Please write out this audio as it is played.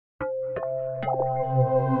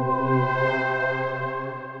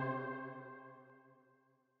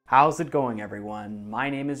How's it going, everyone?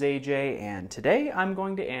 My name is AJ, and today I'm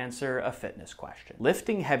going to answer a fitness question.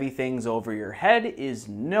 Lifting heavy things over your head is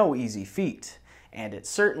no easy feat, and it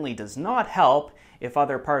certainly does not help if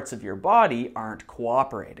other parts of your body aren't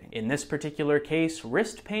cooperating. In this particular case,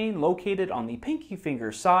 wrist pain located on the pinky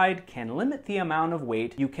finger side can limit the amount of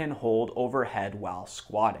weight you can hold overhead while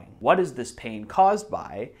squatting. What is this pain caused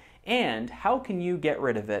by? And how can you get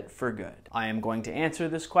rid of it for good? I am going to answer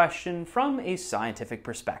this question from a scientific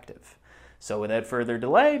perspective. So without further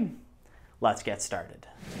delay, let's get started.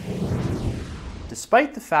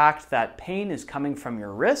 Despite the fact that pain is coming from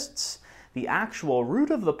your wrists, the actual root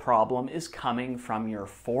of the problem is coming from your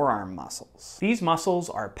forearm muscles. These muscles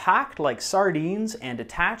are packed like sardines and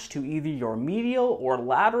attached to either your medial or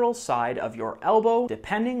lateral side of your elbow,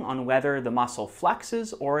 depending on whether the muscle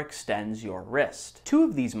flexes or extends your wrist. Two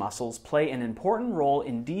of these muscles play an important role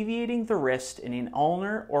in deviating the wrist in an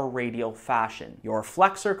ulnar or radial fashion: your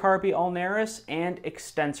flexor carpi ulnaris and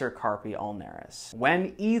extensor carpi ulnaris.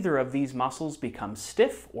 When either of these muscles becomes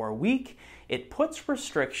stiff or weak, it puts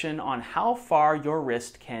restriction on how far your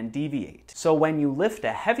wrist can deviate. So when you lift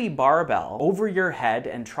a heavy barbell over your head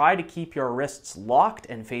and try to keep your wrists locked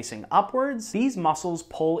and facing upwards, these muscles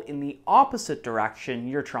pull in the opposite direction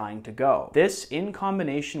you're trying to go. This, in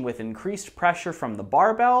combination with increased pressure from the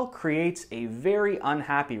barbell, creates a very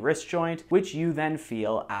unhappy wrist joint, which you then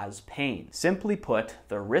feel as pain. Simply put,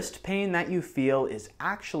 the wrist pain that you feel is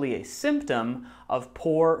actually a symptom of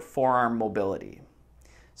poor forearm mobility.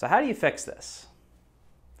 So how do you fix this?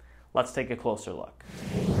 Let's take a closer look.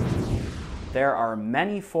 There are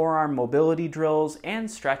many forearm mobility drills and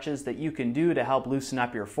stretches that you can do to help loosen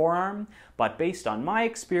up your forearm, but based on my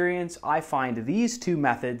experience, I find these two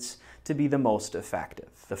methods to be the most effective.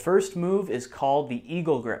 The first move is called the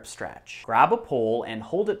eagle grip stretch. Grab a pole and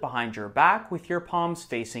hold it behind your back with your palms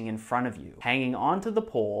facing in front of you. Hanging onto the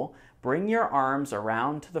pole, bring your arms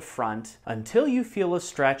around to the front until you feel a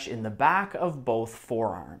stretch in the back of both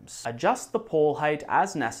forearms. Adjust the pole height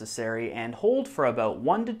as necessary and hold for about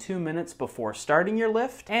 1 to 2 minutes before starting your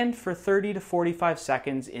lift and for 30 to 45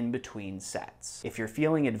 seconds in between sets. If you're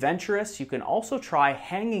feeling adventurous, you can also try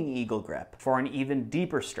hanging eagle grip for an even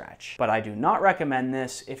deeper stretch, but I do not recommend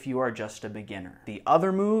this if you are just a beginner. The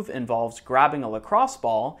other move involves grabbing a lacrosse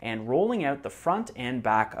ball and rolling out the front and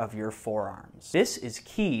back of your forearms. This is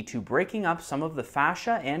key to breaking up some of the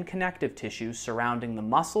fascia and connective tissue surrounding the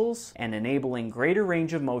muscles and enabling greater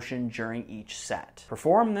range of motion during each set.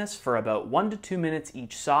 Perform this for about 1 to 2 minutes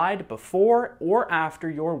each side before or after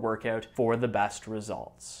your workout for the best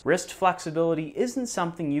results. Wrist flexibility isn't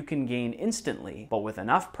something you can gain instantly, but with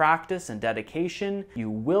enough practice and dedication, you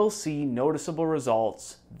will see noticeable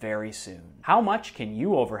results very soon. How much can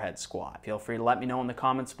you overhead squat? Feel free to let me know in the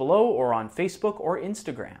comments below or on Facebook or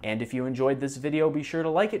Instagram. And if you enjoyed this video, be sure to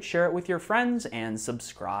like it, share it with your friends, and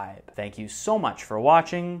subscribe. Thank you so much for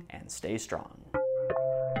watching, and stay strong.